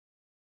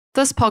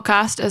This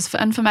podcast is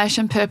for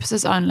information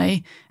purposes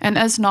only and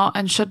is not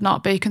and should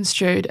not be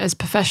construed as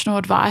professional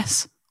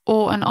advice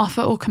or an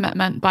offer or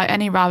commitment by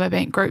any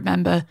Rabobank group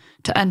member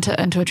to enter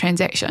into a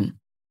transaction.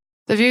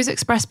 The views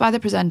expressed by the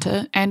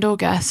presenter and or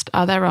guest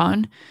are their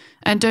own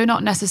and do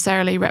not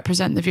necessarily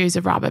represent the views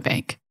of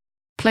Rabobank.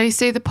 Please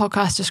see the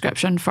podcast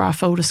description for our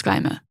full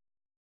disclaimer.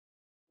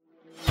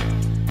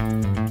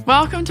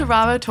 Welcome to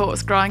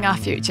RaboTalk's Growing Our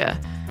Future,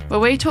 where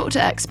we talk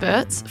to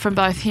experts from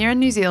both here in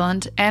New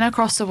Zealand and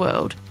across the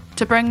world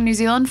to bring New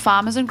Zealand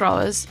farmers and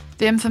growers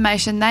the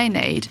information they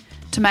need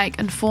to make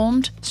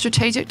informed,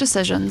 strategic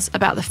decisions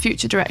about the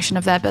future direction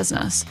of their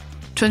business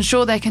to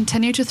ensure they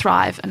continue to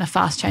thrive in a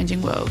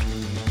fast-changing world.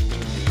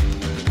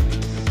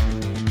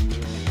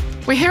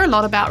 We hear a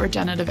lot about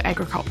regenerative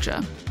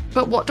agriculture,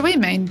 but what do we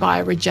mean by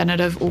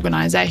regenerative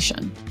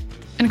organisation?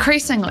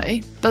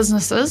 Increasingly,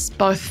 businesses,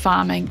 both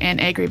farming and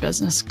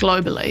agribusiness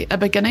globally, are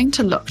beginning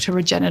to look to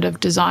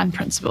regenerative design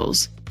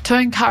principles to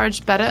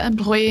encourage better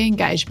employee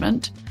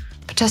engagement,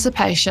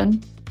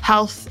 participation,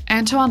 health,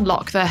 and to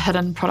unlock their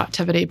hidden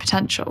productivity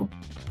potential.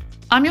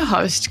 I'm your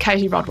host,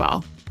 Katie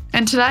Rodwell,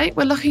 and today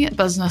we're looking at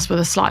business with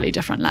a slightly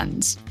different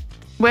lens.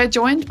 We're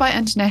joined by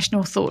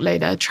international thought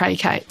leader Tre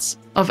Cates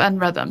of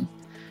nRhythm,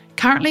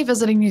 currently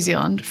visiting New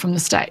Zealand from the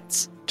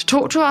States, to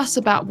talk to us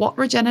about what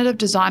regenerative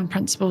design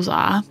principles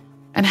are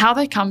and how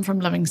they come from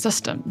living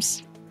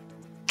systems.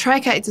 Tre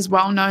Cates is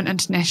well known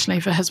internationally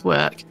for his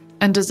work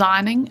in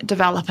designing,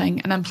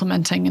 developing and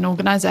implementing an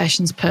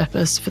organisation's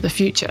purpose for the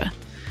future.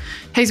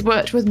 He's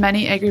worked with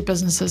many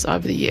agribusinesses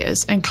over the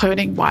years,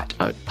 including White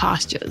Oak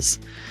Pastures.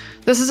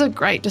 This is a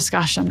great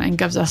discussion and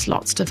gives us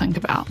lots to think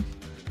about.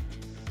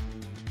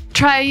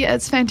 Tre,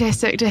 it's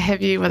fantastic to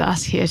have you with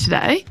us here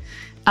today.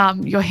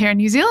 You're here in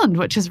New Zealand,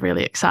 which is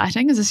really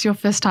exciting. Is this your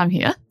first time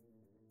here?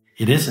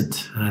 It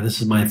isn't.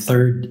 This is my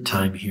third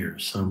time here,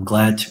 so I'm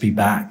glad to be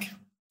back.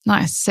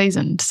 Nice,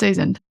 seasoned.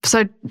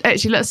 So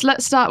actually,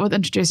 let's start with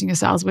introducing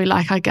yourselves. We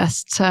like our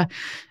guests to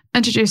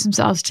introduce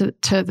themselves to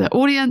the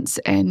audience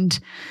and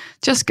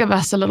just give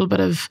us a little bit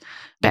of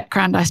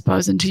background, I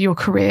suppose, into your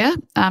career,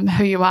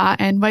 who you are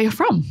and where you're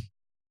from.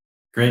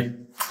 Great.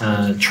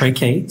 Tre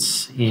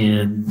Cates,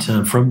 and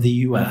from the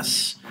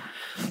U.S.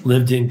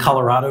 Lived in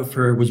Colorado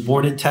was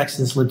born in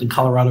Texas, lived in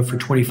Colorado for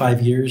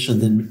 25 years, and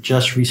then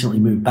just recently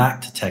moved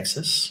back to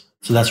Texas.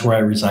 So that's where I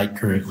reside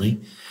currently.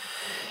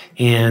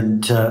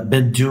 And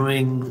been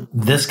doing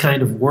this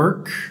kind of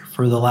work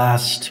for the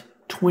last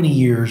 20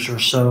 years or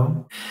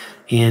so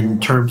in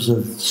terms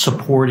of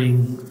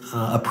supporting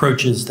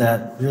approaches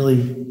that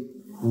really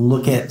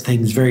look at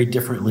things very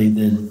differently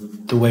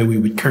than the way we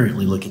would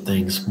currently look at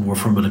things, more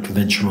from a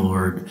conventional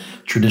or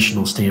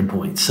traditional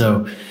standpoint.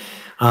 So,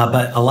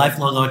 but a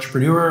lifelong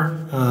entrepreneur,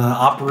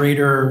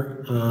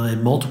 operator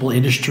in multiple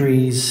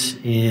industries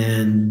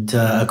and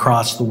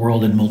across the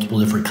world in multiple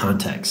different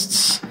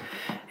contexts.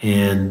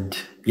 And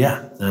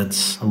yeah,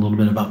 that's a little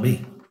bit about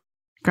me.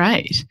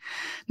 Great.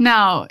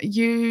 Now,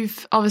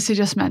 you've obviously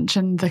just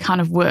mentioned the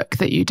kind of work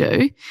that you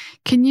do.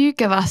 Can you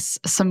give us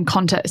some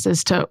context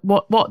as to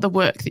what the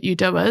work that you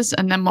do is?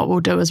 And then what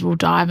we'll do is we'll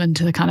dive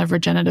into the kind of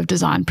regenerative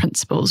design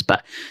principles.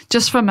 But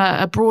just from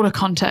a broader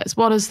context,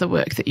 what is the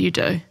work that you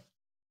do?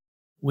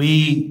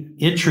 We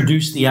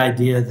introduced the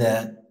idea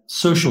that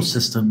social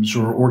systems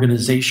or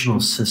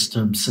organizational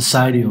systems,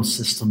 societal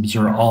systems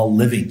are all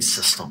living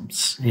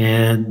systems.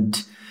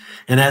 And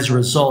as a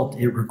result,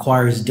 it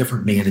requires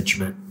different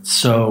management.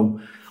 So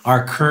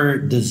our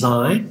current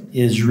design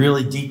is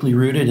really deeply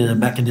rooted in a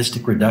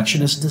mechanistic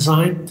reductionist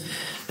design.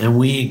 And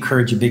we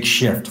encourage a big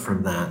shift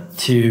from that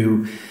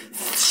to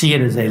see it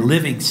as a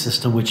living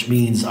system, which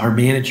means our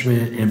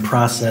management and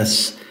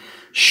process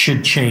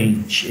should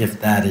change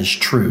if that is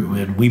true.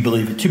 And we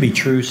believe it to be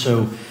true.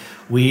 So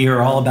we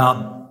are all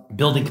about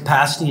building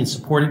capacity and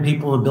supporting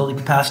people and building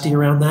capacity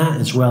around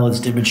that, as well as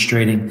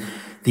demonstrating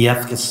the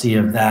efficacy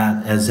of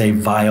that as a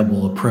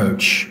viable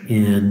approach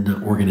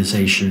in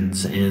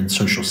organizations and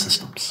social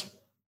systems.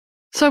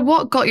 So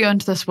what got you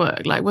into this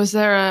work? Like, was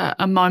there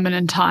a moment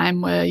in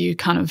time where you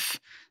kind of,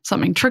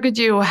 something triggered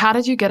you, or how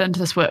did you get into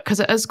this work? Because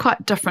it is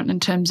quite different in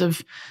terms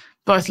of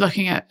both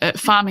looking at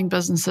farming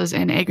businesses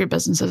and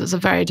agribusinesses. It's a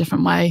very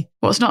different way.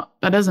 Well,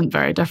 it isn't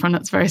very different.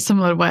 It's a very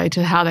similar way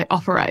to how they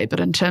operate. But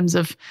in terms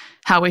of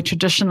how we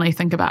traditionally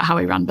think about how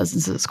we run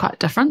businesses, it's quite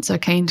different. So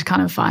keen to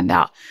kind of find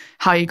out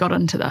how you got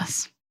into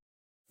this.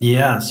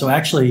 Yeah. So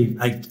actually,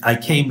 I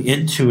came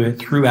into it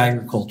through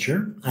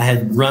agriculture. I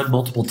had run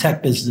multiple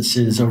tech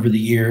businesses over the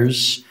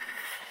years,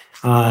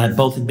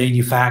 both in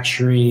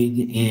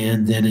manufacturing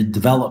and then in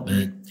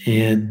development.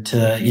 And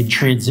in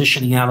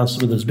transitioning out of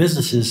some of those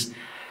businesses,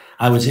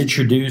 I was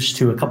introduced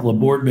to a couple of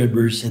board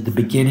members at the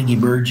beginning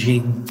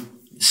emerging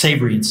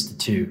Savory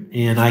Institute.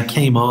 And I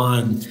came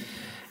on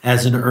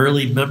as an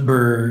early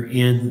member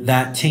in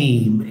that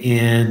team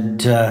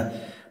and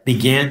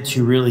began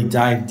to really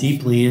dive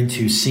deeply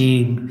into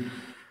seeing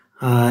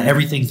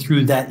everything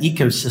through that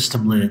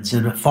ecosystem lens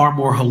and far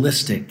more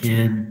holistic.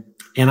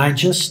 And I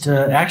just,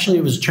 actually,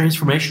 it was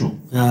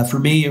transformational. For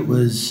me, it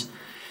was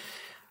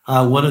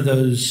one of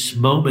those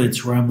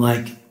moments where I'm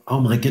like, oh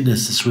my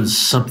goodness, this was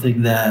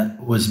something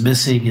that was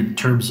missing in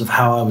terms of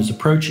how I was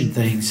approaching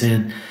things.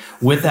 And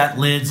with that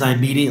lens, I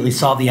immediately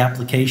saw the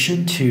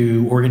application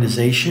to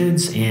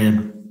organizations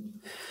and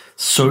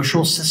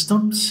social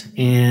systems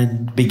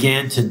and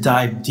began to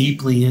dive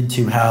deeply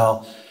into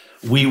how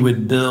we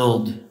would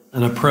build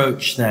an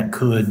approach that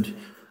could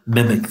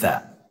mimic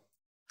that.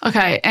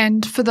 Okay,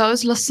 and for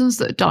those listeners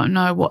that don't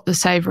know what the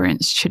Savory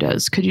Institute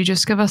is, could you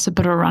just give us a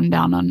bit of a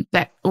rundown on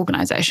that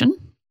organisation?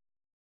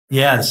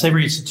 Yeah, the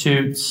Savory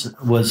Institute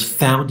was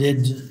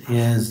founded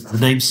as the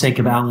namesake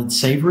of Alan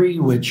Savory,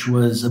 which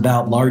was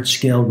about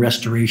large-scale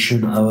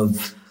restoration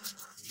of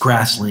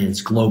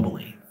grasslands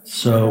globally.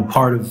 So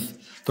part of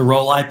the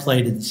role I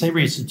played at the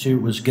Savory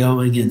Institute was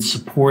going and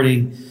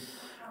supporting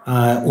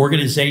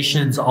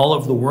organizations all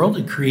over the world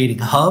and creating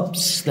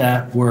hubs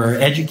that were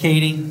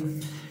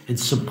educating and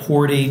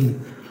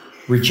supporting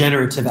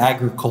regenerative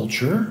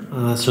agriculture,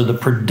 so the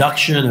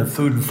production of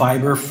food and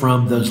fiber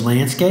from those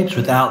landscapes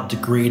without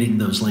degrading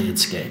those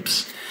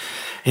landscapes.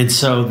 And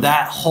so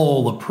that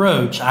whole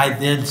approach, I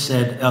then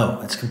said,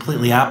 oh, it's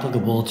completely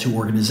applicable to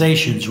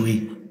organizations.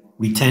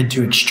 We tend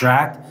to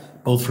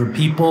extract both from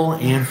people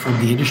and from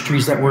the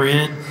industries that we're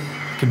in.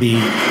 It could be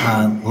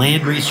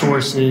land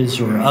resources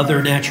or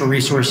other natural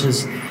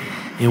resources.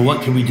 And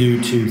what can we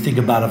do to think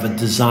about of a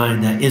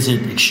design that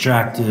isn't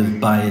extractive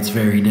by its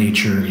very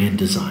nature and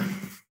design?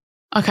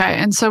 Okay,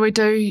 and so we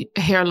do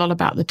hear a lot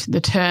about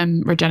the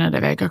term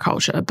regenerative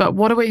agriculture, but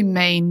what do we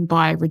mean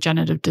by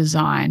regenerative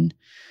design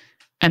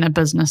in a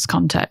business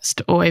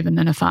context or even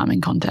in a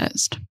farming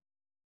context?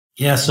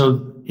 Yeah,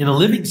 so in a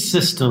living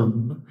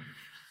system,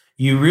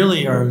 you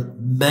really are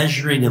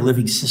measuring a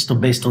living system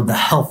based on the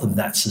health of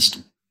that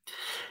system.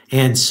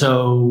 And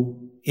so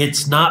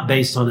it's not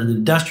based on an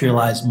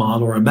industrialized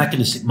model or a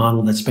mechanistic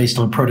model that's based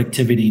on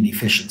productivity and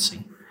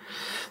efficiency.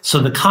 So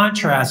the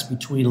contrast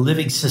between a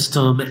living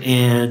system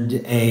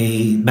and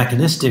a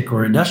mechanistic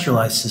or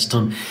industrialized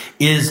system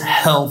is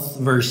health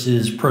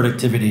versus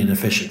productivity and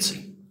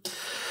efficiency.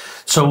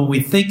 So when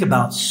we think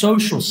about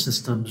social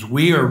systems,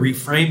 we are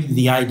reframing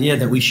the idea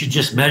that we should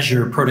just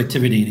measure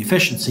productivity and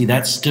efficiency.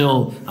 That's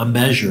still a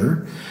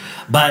measure.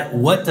 But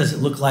what does it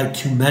look like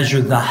to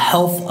measure the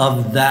health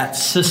of that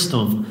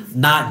system,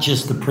 not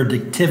just the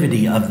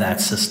productivity of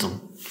that system?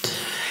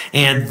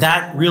 And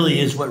that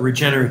really is what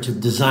regenerative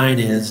design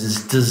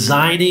is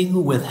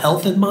designing with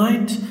health in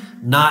mind,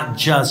 not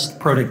just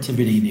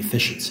productivity and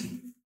efficiency.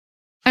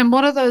 And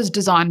what are those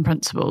design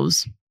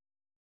principles?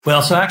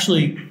 Well, so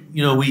actually,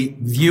 we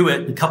view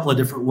it in a couple of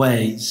different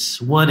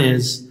ways. One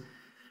is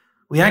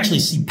we actually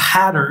see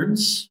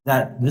patterns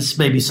that this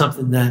may be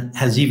something that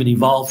has even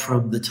evolved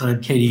from the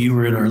time, Katie, you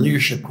were in our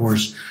leadership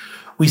course.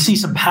 We see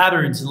some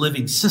patterns in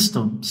living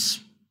systems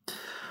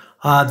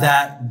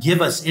that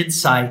give us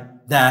insight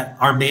that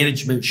our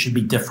management should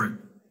be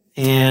different.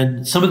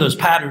 And some of those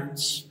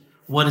patterns,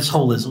 one is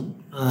holism.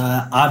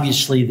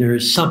 Obviously,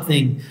 there's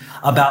something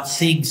about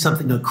seeing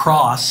something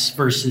across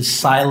versus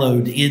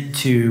siloed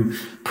into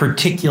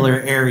particular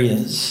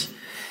areas.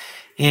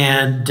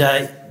 And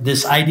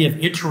this idea of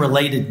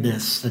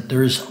interrelatedness, that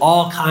there's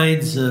all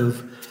kinds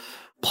of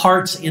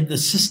parts in the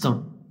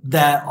system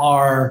that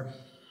are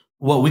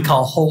what we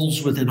call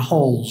holes within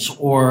holes,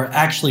 or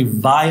actually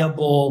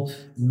viable,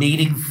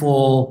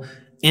 meaningful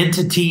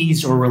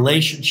entities or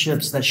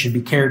relationships that should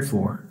be cared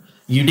for.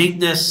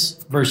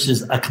 Uniqueness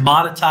versus a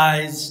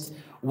commoditized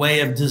way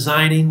of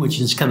designing, which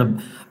is kind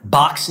of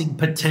boxing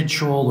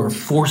potential or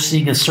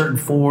forcing a certain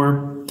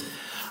form.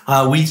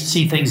 We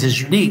see things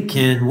as unique,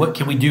 and what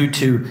can we do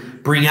to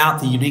bring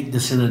out the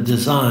uniqueness in a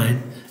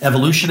design?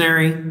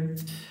 Evolutionary,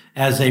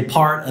 as a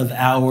part of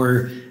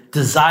our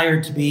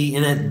desire to be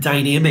in a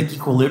dynamic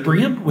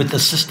equilibrium with the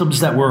systems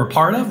that we're a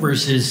part of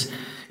versus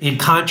in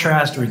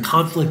contrast or in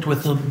conflict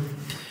with them.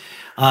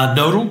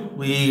 Nodal,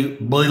 we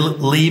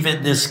believe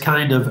in this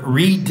kind of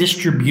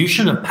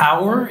redistribution of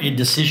power in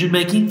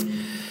decision-making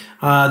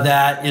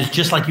that is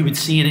just like you would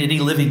see in any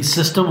living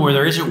system where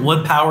there isn't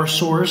one power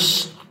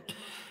source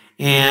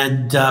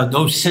and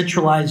no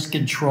centralized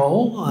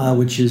control,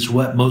 which is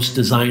what most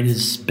design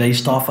is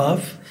based off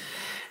of.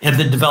 And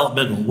then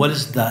developmental, what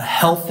does the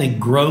health and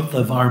growth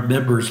of our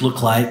members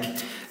look like?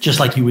 Just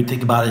like you would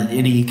think about it in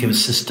any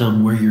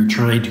ecosystem where you're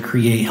trying to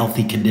create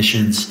healthy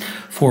conditions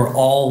for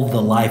all the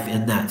life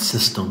in that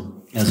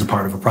system as a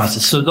part of a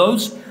process. So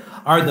those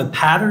are the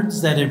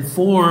patterns that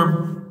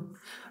inform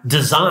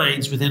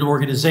designs within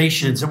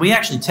organizations. And we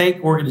actually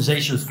take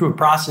organizations through a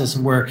process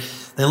where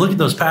they look at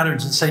those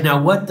patterns and say, now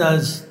what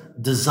does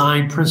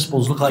design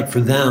principles look like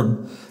for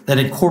them that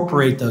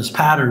incorporate those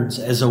patterns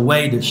as a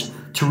way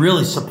to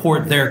really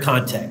support their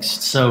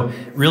context? So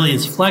really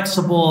it's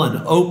flexible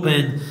and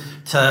open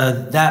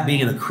to that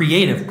being a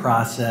creative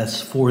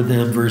process for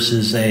them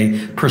versus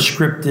a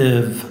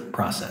prescriptive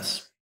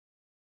process.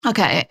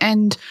 Okay,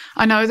 and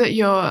I know that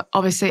you're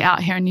obviously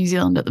out here in New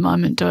Zealand at the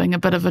moment doing a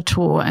bit of a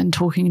tour and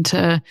talking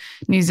to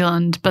New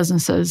Zealand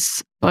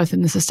businesses, both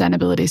in the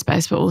sustainability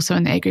space but also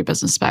in the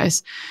agribusiness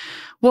space.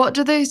 What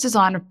do these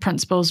design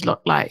principles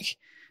look like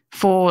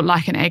for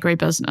like an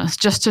agribusiness,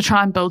 just to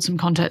try and build some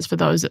context for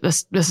those that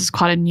this is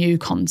quite a new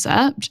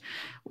concept.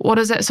 What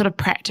does that sort of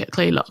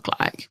practically look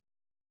like?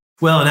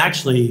 Well, and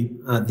actually,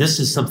 this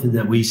is something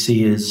that we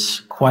see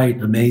as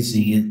quite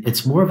amazing.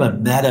 It's more of a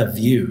meta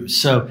view.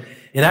 So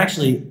it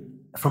actually,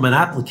 from an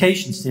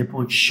application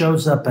standpoint,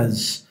 shows up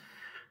as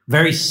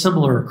very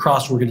similar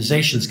across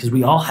organizations because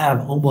we all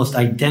have almost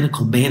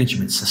identical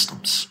management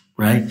systems,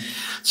 right?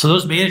 So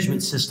those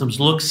management systems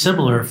look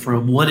similar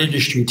from one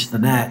industry to the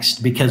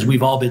next because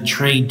we've all been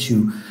trained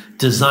to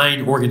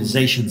design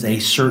organizations a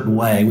certain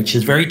way, which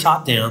is very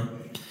top down.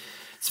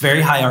 It's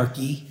very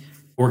hierarchy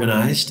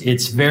organized.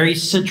 It's very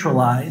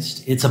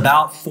centralized. It's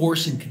about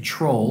force and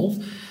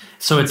control.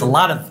 So it's a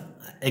lot of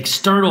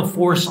external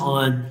force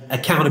on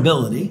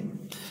accountability.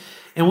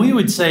 And we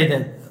would say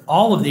that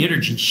all of the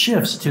energy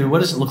shifts to what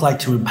does it look like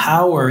to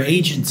empower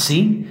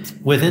agency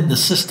within the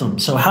system?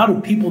 So how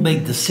do people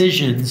make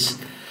decisions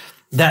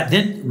that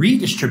then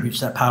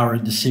redistributes that power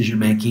in decision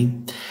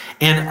making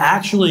and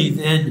actually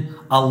then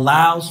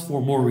allows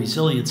for more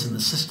resilience in the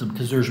system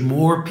because there's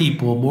more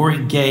people, more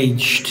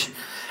engaged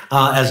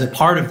as a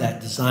part of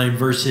that design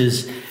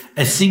versus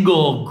a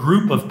single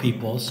group of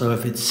people. So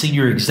if it's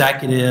senior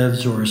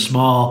executives or a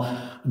small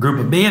group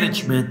of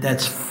management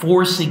that's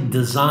forcing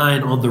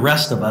design on the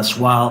rest of us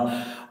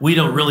while we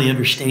don't really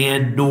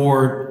understand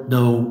nor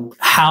know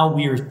how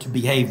we are to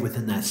behave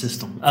within that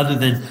system other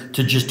than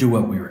to just do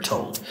what we were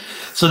told.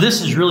 So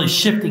this is really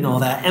shifting all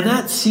that. And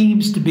that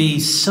seems to be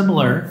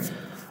similar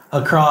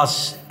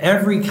across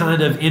every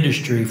kind of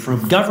industry,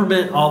 from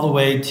government all the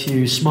way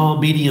to small,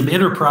 medium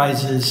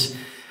enterprises.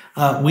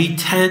 We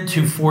tend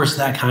to force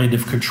that kind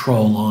of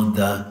control on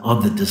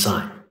the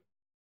design.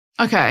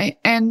 Okay.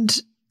 And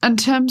in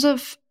terms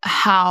of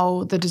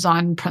how the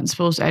design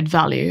principles add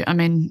value, I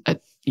mean,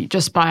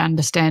 just by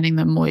understanding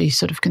them, we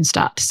sort of can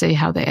start to see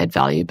how they add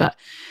value. But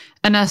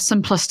in a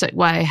simplistic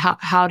way,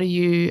 how do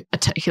you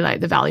articulate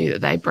the value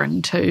that they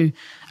bring to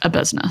a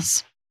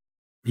business?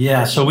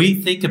 Yeah, so when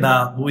we think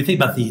about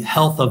the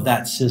health of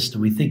that system,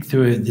 we think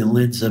through the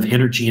lens of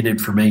energy and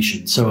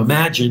information. So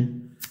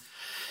imagine,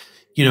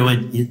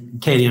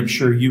 and Katie, I'm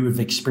sure you have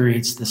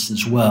experienced this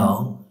as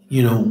well.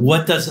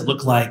 What does it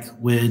look like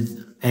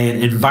when an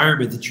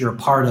environment that you're a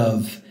part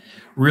of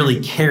really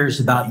cares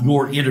about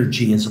your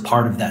energy as a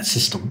part of that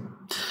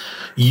system?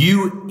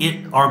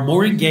 You are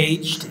more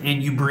engaged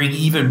and you bring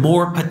even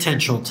more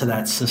potential to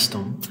that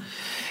system.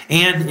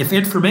 And if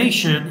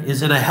information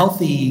is in a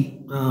healthy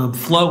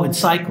flow and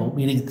cycle,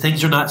 meaning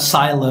things are not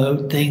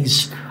siloed,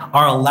 things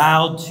are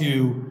allowed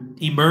to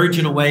emerge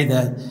in a way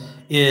that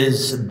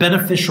is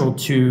beneficial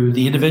to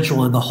the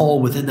individual and the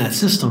whole within that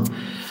system,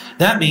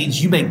 that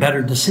means you make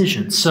better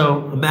decisions.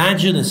 So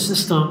imagine a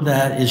system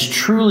that is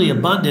truly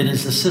abundant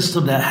is a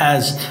system that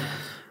has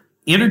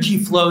energy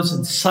flows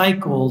and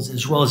cycles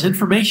as well as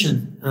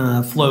information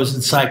flows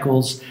and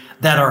cycles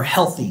that are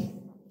healthy,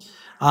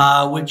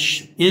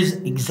 which is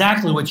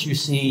exactly what you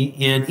see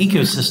in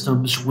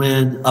ecosystems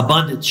when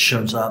abundance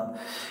shows up,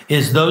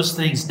 is those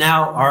things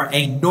now are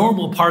a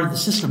normal part of the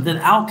system. Then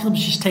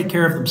outcomes just take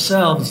care of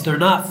themselves. They're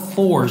not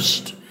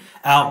forced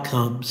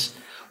outcomes,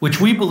 which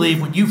we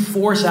believe when you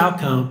force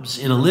outcomes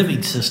in a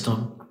living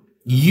system,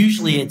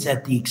 usually it's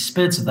at the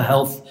expense of the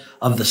health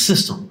of the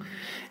system.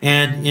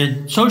 And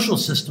in social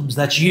systems,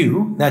 that's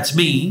you, that's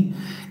me,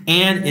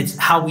 and it's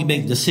how we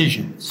make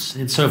decisions.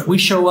 And so if we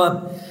show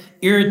up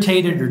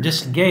irritated or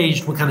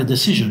disengaged, what kind of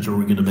decisions are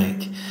we going to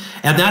make?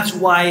 And that's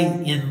why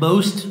in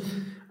most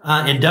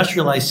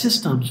industrialized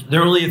systems,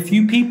 there are only a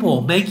few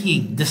people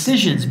making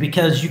decisions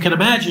because you can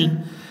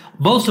imagine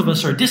most of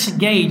us are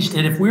disengaged.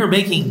 And if we were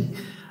making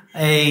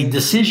a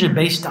decision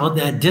based on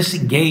that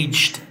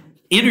disengaged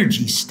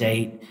energy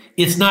state,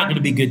 it's not going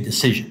to be good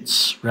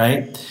decisions,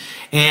 right?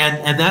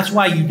 And that's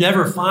why you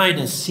never find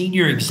a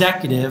senior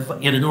executive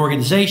in an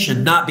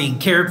organization not being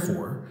cared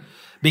for,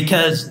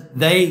 because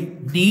they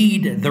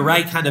need the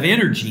right kind of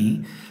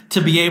energy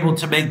to be able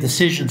to make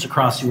decisions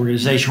across the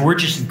organization. We're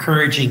just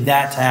encouraging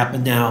that to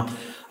happen now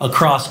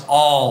across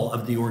all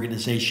of the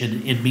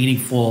organization in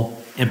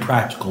meaningful and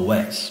practical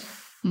ways.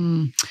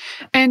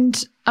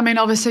 And I mean,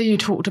 obviously you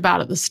talked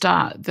about at the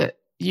start that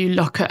you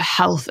look at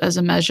health as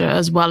a measure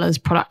as well as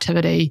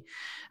productivity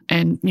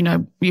and,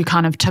 your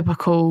kind of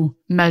typical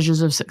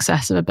measures of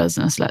success of a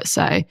business, let's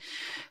say.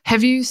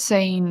 Have you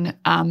seen,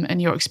 in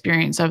your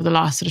experience over the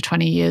last sort of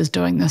 20 years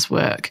doing this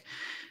work,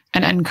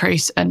 an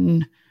increase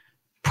in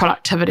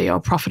productivity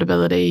or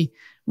profitability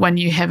when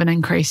you have an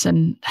increase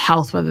in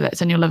health, whether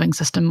that's in your living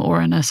system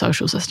or in a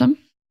social system?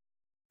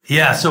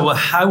 Yeah, so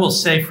I will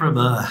say from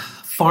a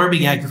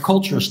farming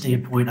agricultural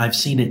standpoint, I've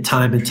seen it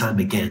time and time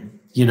again.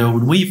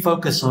 When we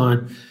focus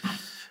on,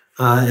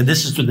 and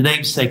this is the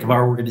namesake of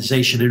our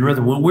organization,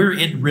 nRhythm, when we're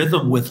in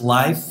rhythm with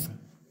life,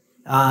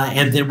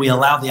 and then we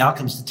allow the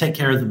outcomes to take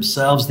care of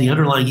themselves, the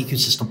underlying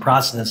ecosystem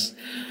process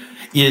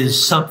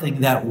is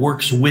something that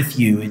works with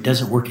you. It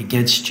doesn't work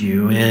against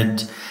you.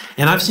 And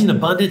I've seen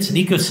abundance in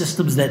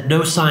ecosystems that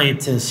no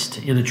scientist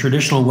in a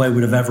traditional way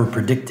would have ever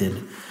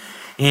predicted.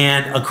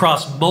 and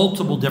across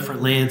multiple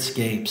different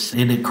landscapes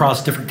and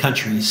across different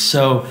countries.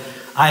 So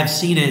I've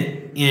seen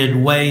it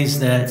in ways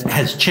that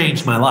has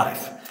changed my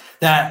life,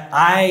 that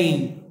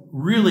I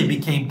really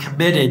became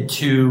committed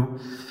to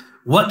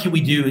what can we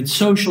do in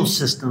social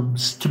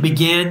systems to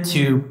begin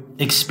to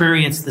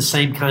experience the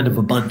same kind of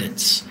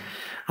abundance,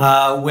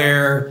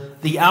 where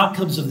the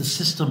outcomes of the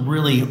system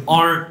really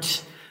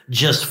aren't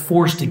just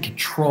forced and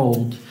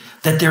controlled,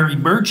 that they're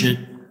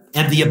emergent,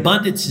 and the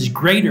abundance is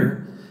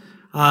greater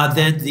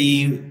than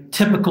the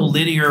typical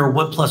linear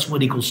 1 +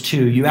 1 =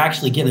 2. You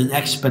actually get an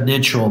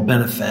exponential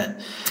benefit.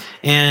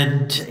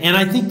 And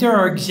I think there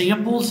are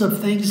examples of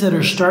things that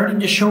are starting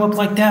to show up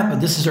like that,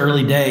 but this is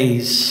early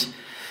days.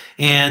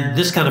 And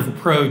this kind of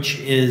approach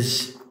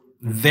is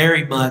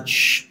very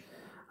much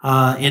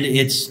in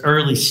its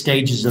early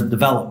stages of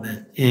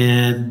development.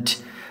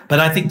 But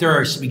I think there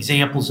are some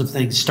examples of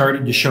things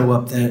starting to show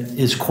up that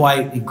is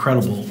quite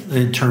incredible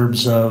in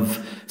terms of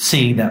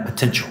seeing that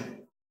potential.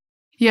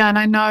 Yeah, and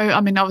I know,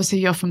 obviously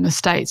you're from the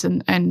States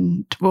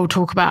and we'll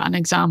talk about an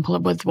example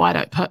with white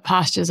oak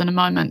pastures in a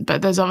moment,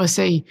 but there's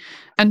obviously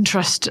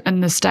interest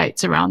in the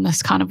States around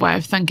this kind of way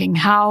of thinking.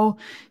 How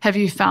have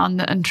you found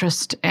the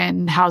interest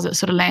and how's it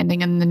sort of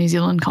landing in the New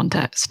Zealand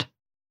context?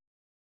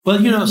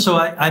 Well, so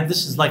I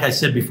this is, like I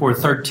said before,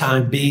 third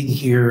time being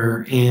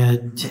here,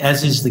 and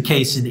as is the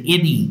case in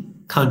any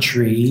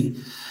country,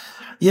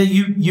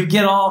 you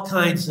get all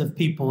kinds of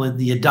people in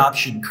the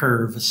adoption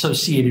curve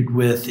associated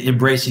with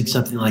embracing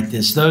something like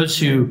this. Those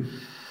who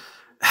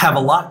have a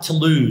lot to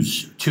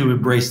lose to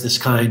embrace this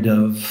kind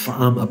of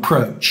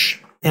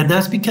approach. And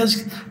that's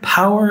because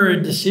power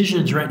and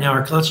decisions right now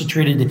are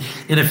concentrated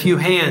in a few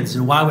hands.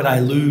 And why would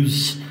I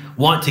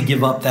want to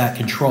give up that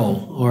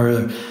control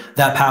or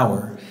that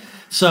power?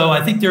 So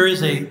I think there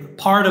is a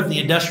part of the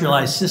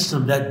industrialized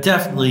system that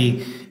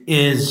definitely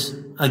is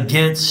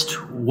against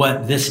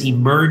what this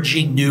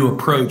emerging new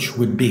approach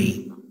would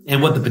be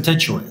and what the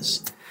potential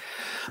is.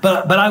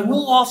 But I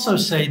will also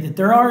say that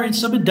there are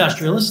some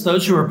industrialists,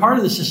 those who are part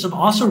of the system,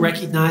 also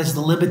recognize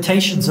the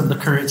limitations of the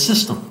current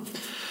system.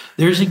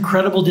 There's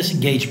incredible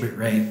disengagement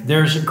rate.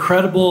 There's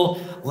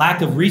incredible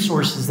lack of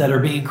resources that are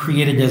being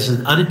created as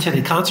an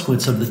unintended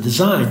consequence of the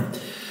design.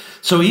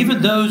 So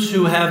even those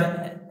who have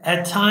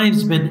at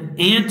times been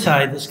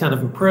anti this kind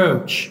of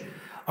approach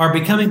are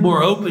becoming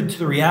more open to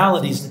the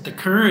realities that the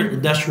current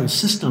industrial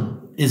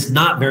system is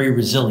not very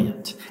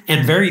resilient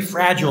and very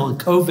fragile, and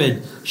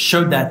COVID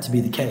showed that to be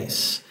the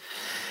case.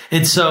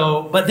 And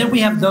so, but then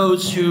we have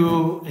those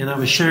who, and I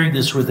was sharing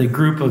this with a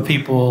group of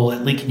people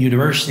at Lincoln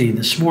University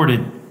this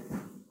morning,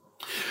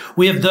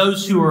 we have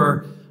those who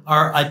are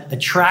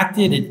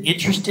attracted and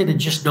interested in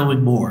just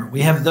knowing more.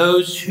 We have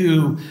those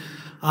who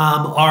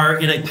are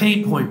in a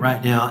pain point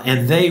right now,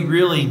 and they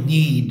really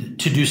need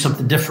to do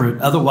something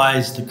different.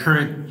 Otherwise, the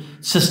current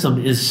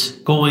system is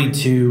going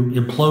to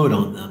implode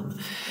on them.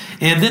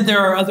 And then there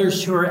are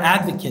others who are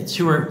advocates,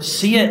 who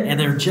see it and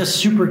they're just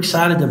super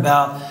excited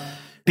about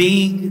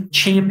being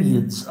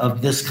champions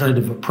of this kind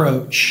of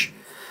approach.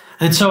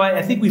 And so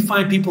I think we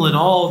find people in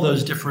all of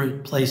those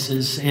different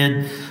places.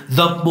 And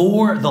the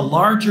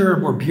larger,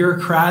 more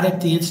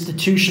bureaucratic the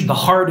institution, the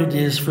harder it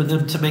is for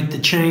them to make the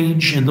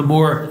change. And the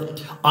more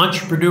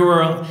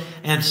entrepreneurial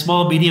and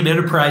small, medium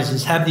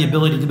enterprises have the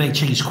ability to make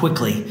change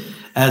quickly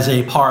as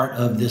a part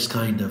of this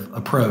kind of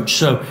approach.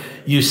 So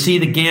you see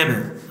the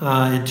gamut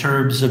in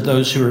terms of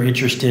those who are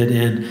interested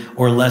in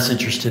or less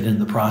interested in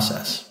the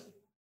process.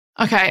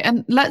 Okay,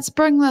 and let's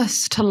bring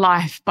this to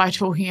life by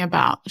talking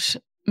about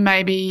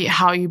maybe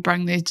how you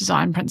bring these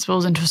design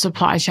principles into a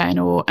supply chain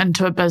or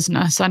into a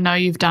business. I know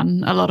you've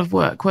done a lot of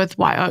work with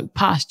white oak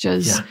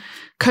pastures. Yeah.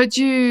 Could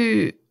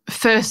you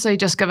firstly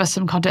just give us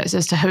some context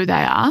as to who they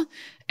are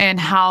and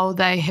how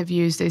they have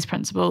used these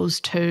principles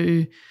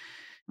to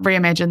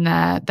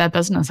reimagine their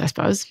business, I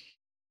suppose?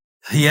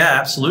 Yeah,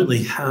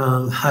 absolutely.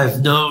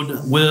 I've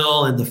known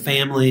Will and the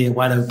family at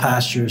White Oak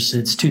Pasture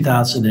since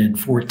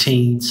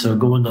 2014, so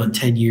going on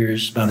 10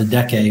 years, about a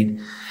decade.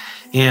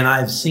 And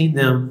I've seen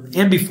them,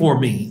 and before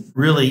me,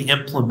 really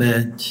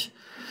implement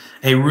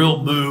a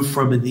real move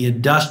from the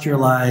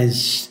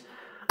industrialized,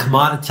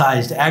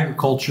 commoditized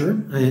agriculture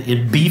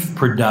in beef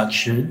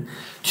production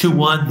to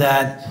one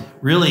that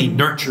really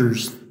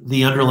nurtures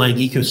the underlying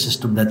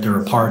ecosystem that they're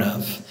a part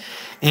of.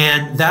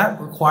 And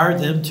that required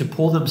them to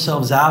pull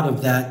themselves out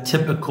of that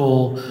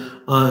typical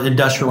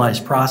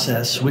industrialized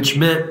process, which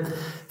meant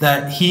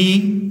that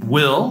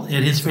Will,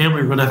 and his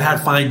family were going to have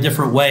to find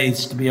different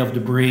ways to be able to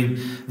bring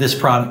this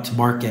product to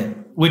market,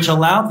 which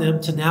allowed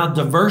them to now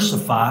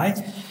diversify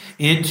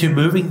into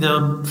moving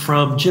them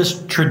from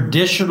just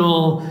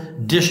traditional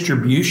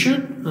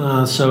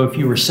distribution. So if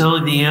you were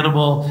selling the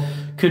animal,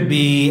 could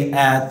be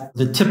at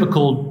the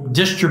typical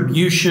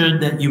distribution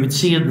that you would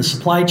see in the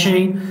supply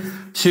chain,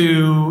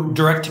 to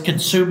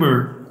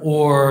direct-to-consumer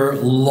or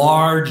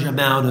large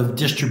amount of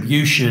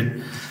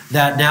distribution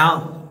that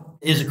now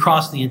is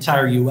across the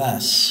entire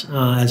U.S.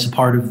 As a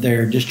part of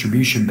their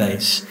distribution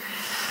base.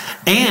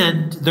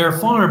 And their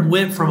farm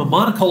went from a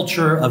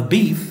monoculture of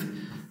beef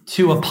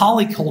to a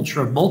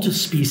polyculture of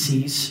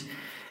multi-species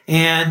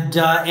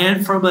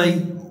and from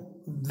a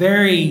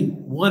very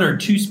one or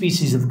two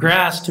species of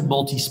grass to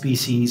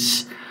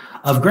multi-species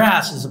of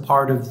grass as a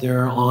part of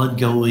their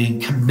ongoing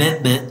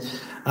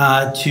commitment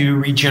to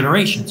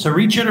regeneration. So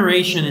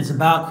regeneration is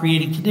about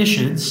creating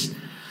conditions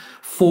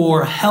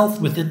for health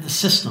within the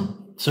system.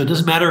 So it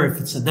doesn't matter if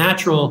it's a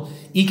natural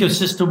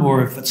ecosystem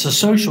or if it's a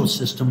social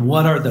system.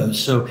 What are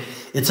those? So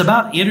it's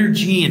about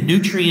energy and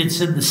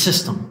nutrients in the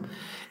system.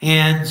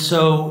 And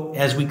so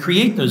as we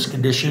create those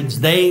conditions,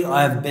 they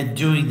have been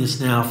doing this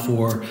now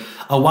for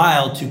a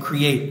while to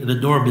create an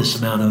enormous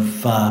amount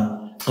of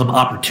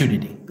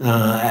opportunity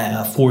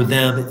for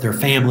them, their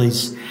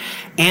families.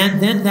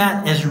 And then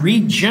that has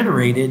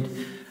regenerated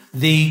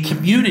the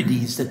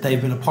communities that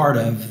they've been a part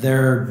of.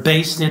 They're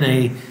based in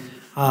a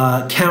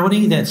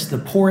county that's the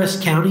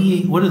poorest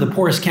county, one of the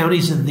poorest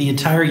counties in the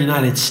entire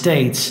United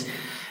States.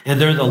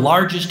 And they're the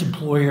largest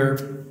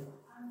employer,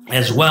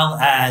 as well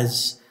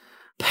as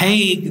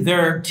paying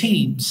their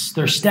teams,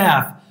 their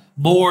staff,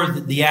 more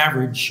than the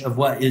average of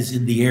what is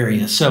in the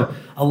area. So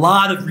a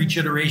lot of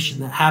regeneration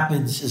that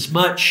happens as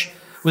much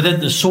within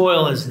the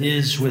soil as it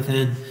is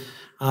within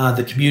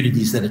the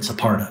communities that it's a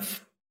part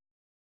of.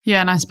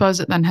 Yeah, and I suppose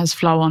it then has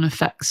flow-on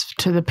effects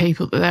to the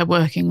people that they're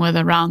working with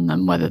around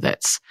them, whether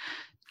that's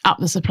up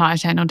the supply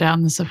chain or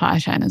down the supply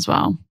chain as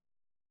well.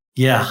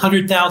 Yeah,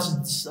 hundreds of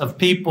thousands of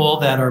people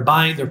that are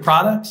buying their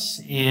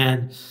products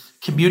and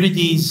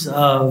communities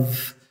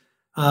of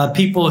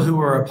people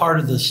who are a part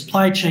of the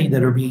supply chain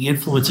that are being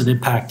influenced and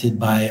impacted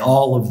by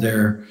all of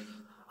their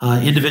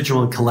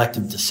individual and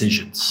collective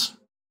decisions.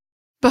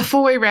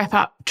 Before we wrap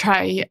up,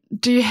 Tre,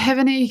 do you have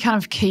any kind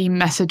of key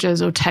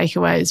messages or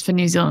takeaways for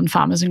New Zealand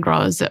farmers and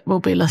growers that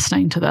will be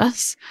listening to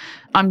this?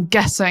 I'm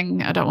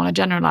guessing, I don't want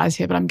to generalise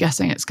here, but I'm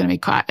guessing it's going to be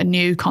quite a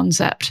new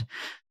concept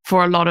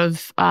for a lot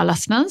of our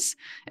listeners,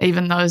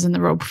 even those in the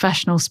real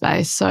professional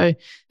space. So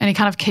any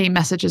kind of key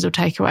messages or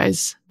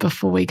takeaways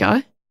before we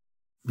go?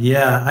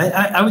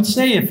 Yeah, I would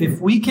say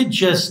if we could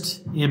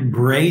just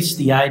embrace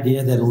the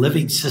idea that a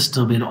living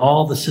system and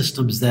all the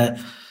systems that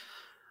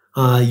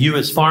you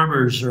as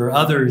farmers or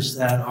others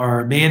that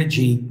are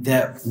managing,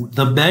 that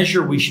the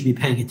measure we should be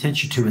paying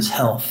attention to is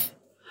health.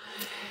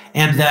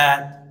 And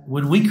that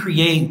when we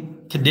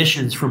create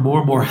conditions for more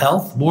and more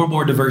health, more and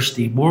more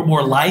diversity, more and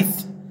more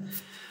life,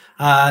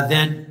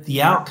 then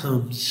the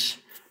outcomes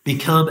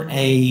become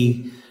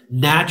a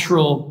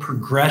natural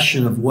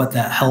progression of what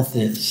that health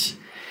is.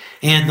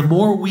 And the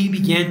more we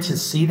begin to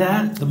see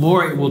that, the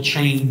more it will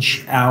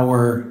change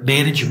our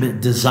management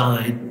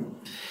design.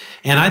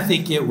 And I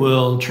think it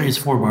will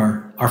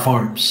transform our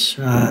farms,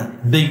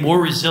 being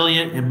more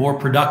resilient and more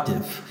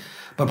productive.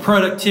 But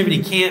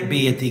productivity can't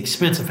be at the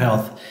expense of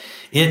health.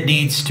 It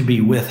needs to be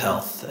with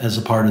health as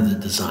a part of the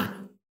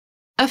design.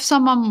 If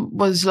someone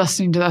was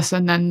listening to this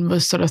and then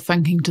was sort of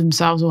thinking to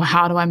themselves, well,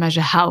 how do I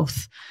measure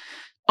health?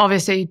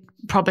 Obviously,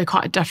 probably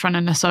quite different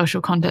in a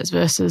social context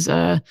versus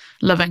a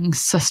living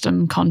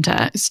system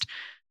context.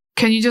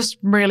 Can you just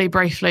really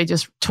briefly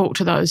just talk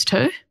to those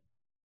two?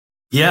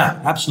 Yeah,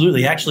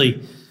 absolutely.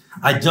 Actually,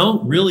 I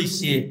don't really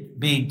see it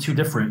being too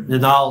different.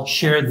 And I'll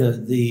share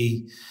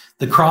the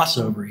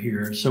crossover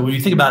here. So when you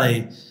think about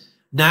a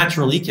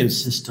natural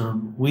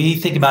ecosystem, we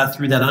think about it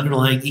through that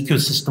underlying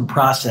ecosystem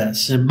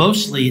process. And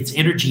mostly it's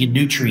energy and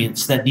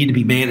nutrients that need to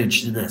be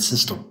managed in that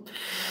system.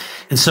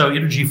 And so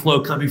energy flow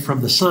coming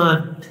from the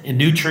sun and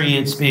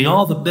nutrients being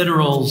all the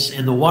minerals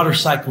and the water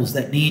cycles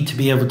that need to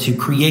be able to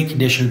create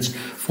conditions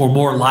for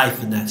more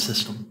life in that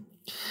system.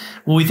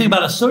 When we think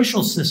about a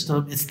social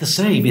system, it's the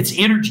same. It's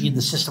energy in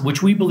the system,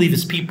 which we believe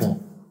is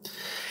people.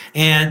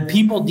 And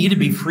people need to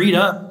be freed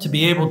up to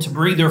be able to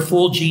bring their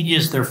full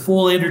genius, their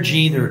full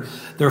energy,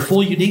 their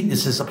full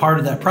uniqueness as a part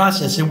of that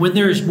process. And when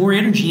there is more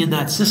energy in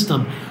that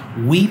system,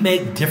 we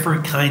make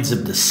different kinds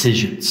of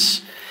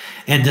decisions.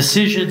 And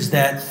decisions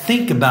that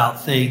think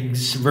about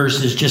things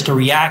versus just a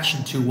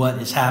reaction to what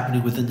is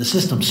happening within the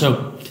system.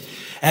 So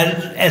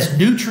as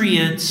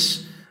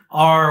nutrients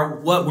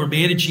are what we're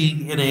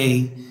managing in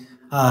a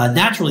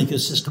natural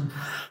ecosystem,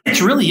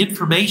 it's really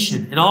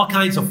information in all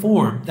kinds of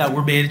form that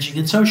we're managing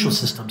in social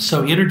systems.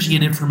 So energy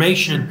and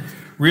information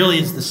really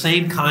is the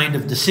same kind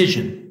of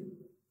decision.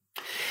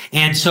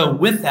 And so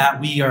with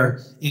that, we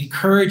are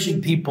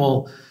encouraging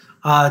people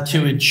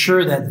to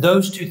ensure that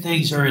those two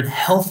things are in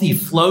healthy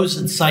flows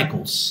and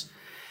cycles.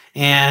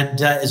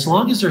 And as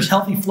long as there's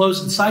healthy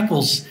flows and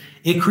cycles,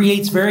 it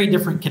creates very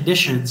different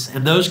conditions.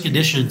 And those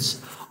conditions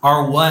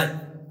are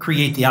what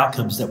create the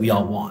outcomes that we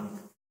all want.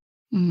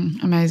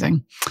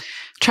 Amazing.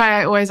 Tre,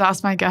 I always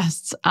ask my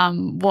guests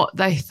what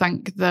they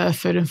think the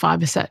food and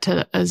fibre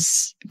sector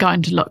is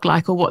going to look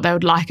like or what they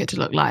would like it to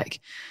look like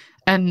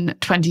in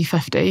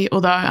 2050,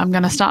 although I'm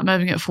going to start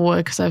moving it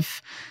forward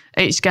because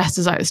each guest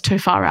is like, it's too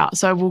far out.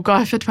 So we'll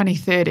go for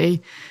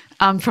 2030.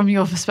 From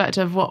your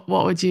perspective, what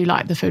would you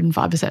like the food and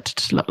fibre sector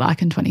to look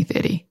like in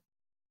 2030?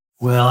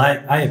 Well,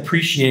 I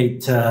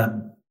appreciate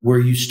where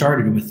you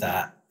started with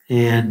that.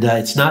 And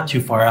it's not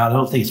too far out. I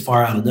don't think it's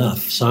far out enough.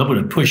 So I'm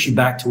going to push you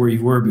back to where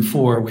you were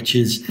before, which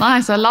is...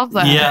 Nice. I love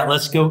that. Yeah,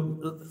 let's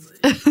go.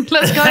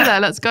 Let's go there.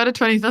 Let's go to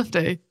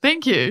 2050.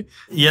 Thank you.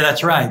 Yeah,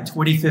 that's right.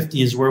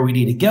 2050 is where we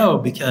need to go,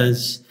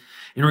 because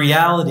in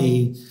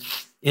reality,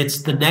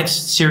 it's the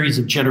next series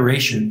of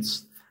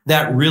generations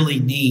that really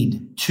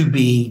need to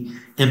be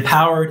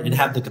empowered and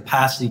have the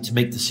capacity to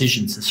make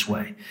decisions this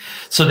way.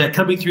 So that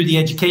coming through the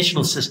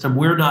educational system,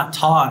 we're not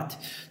taught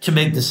to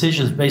make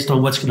decisions based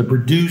on what's going to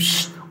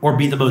produce or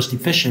be the most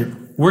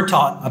efficient. We're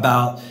taught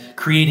about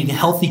creating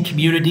healthy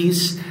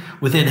communities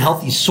within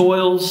healthy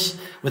soils,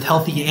 with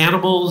healthy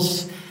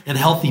animals and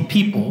healthy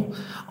people,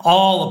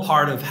 all a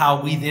part of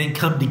how we then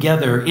come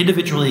together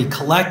individually and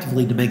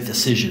collectively to make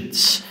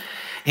decisions.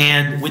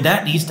 And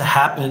that needs to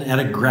happen at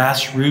a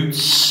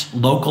grassroots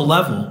local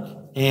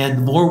level. And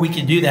the more we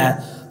can do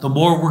that, the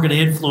more we're going to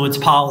influence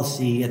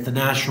policy at the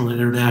national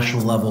and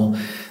international level.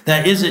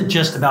 That isn't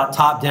just about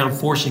top-down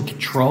force and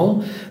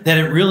control, that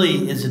it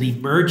really is an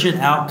emergent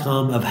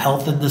outcome of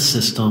health in the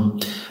system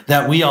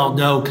that we all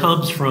know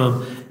comes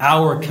from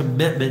our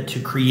commitment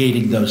to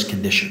creating those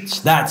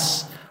conditions.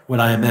 That's what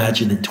I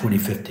imagine in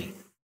 2050.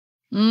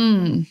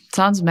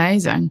 Sounds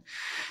amazing.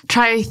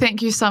 Tre,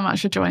 thank you so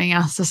much for joining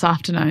us this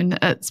afternoon.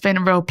 It's been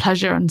a real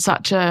pleasure and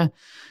such a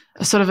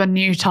sort of a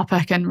new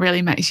topic and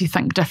really makes you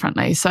think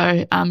differently.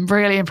 So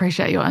really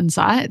appreciate your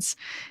insights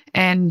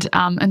and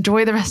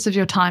enjoy the rest of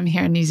your time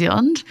here in New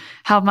Zealand.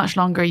 How much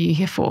longer are you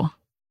here for?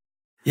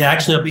 Yeah,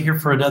 actually, I'll be here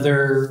for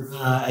another,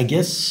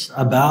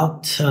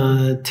 about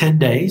 10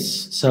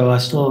 days. So I'm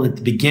still at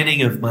the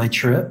beginning of my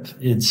trip.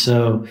 And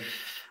so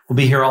we'll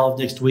be here all of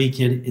next week.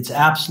 And it's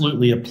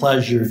absolutely a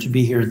pleasure to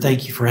be here. And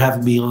thank you for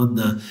having me on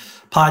the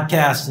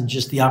podcast and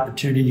just the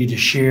opportunity to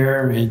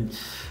share and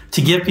to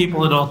give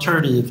people an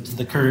alternative to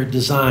the current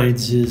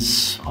designs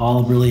is all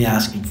I'm really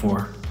asking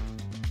for.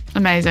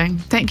 Amazing.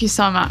 Thank you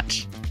so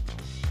much.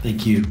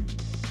 Thank you.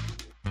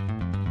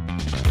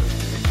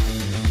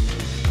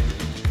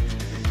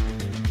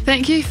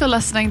 Thank you for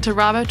listening to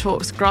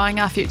RaboTalk's Growing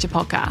Our Future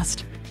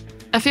podcast.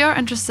 If you're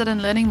interested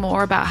in learning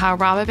more about how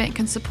Rabobank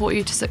can support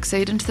you to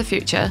succeed into the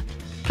future,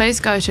 please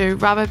go to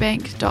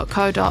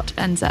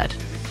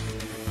rabobank.co.nz.